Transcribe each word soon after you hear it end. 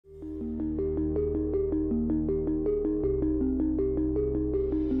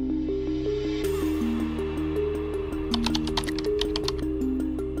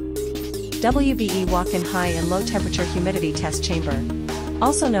WBE walk-in high and low temperature humidity test chamber.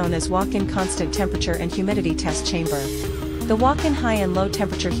 Also known as walk-in constant temperature and humidity test chamber. The walk-in high and low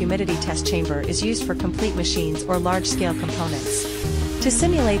temperature humidity test chamber is used for complete machines or large-scale components. To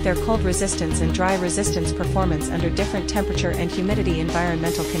simulate their cold resistance and dry resistance performance under different temperature and humidity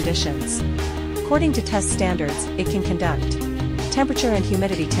environmental conditions. According to test standards, it can conduct temperature and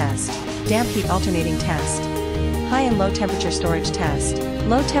humidity test, damp heat alternating test, high and low temperature storage test,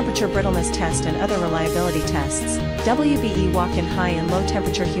 low temperature brittleness test and other reliability tests. WBE walk-in high and low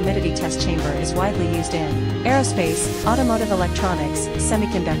temperature humidity test chamber is widely used in aerospace, automotive electronics,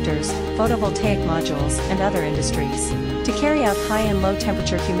 semiconductors, photovoltaic modules, and other industries. To carry out high and low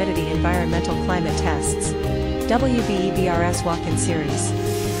temperature humidity environmental climate tests. WBE VRS walk-in series.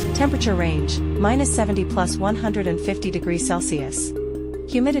 Temperature range, -70 + 150 degrees Celsius.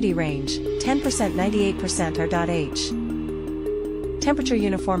 Humidity range, 10% 98% R.H. Temperature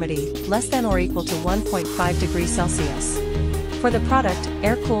uniformity, less than or equal to 1.5 degrees Celsius. For the product,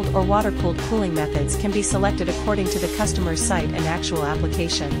 air-cooled or water-cooled cooling methods can be selected according to the customer's site and actual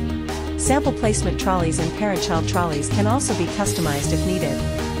application. Sample placement trolleys and parent-child trolleys can also be customized if needed.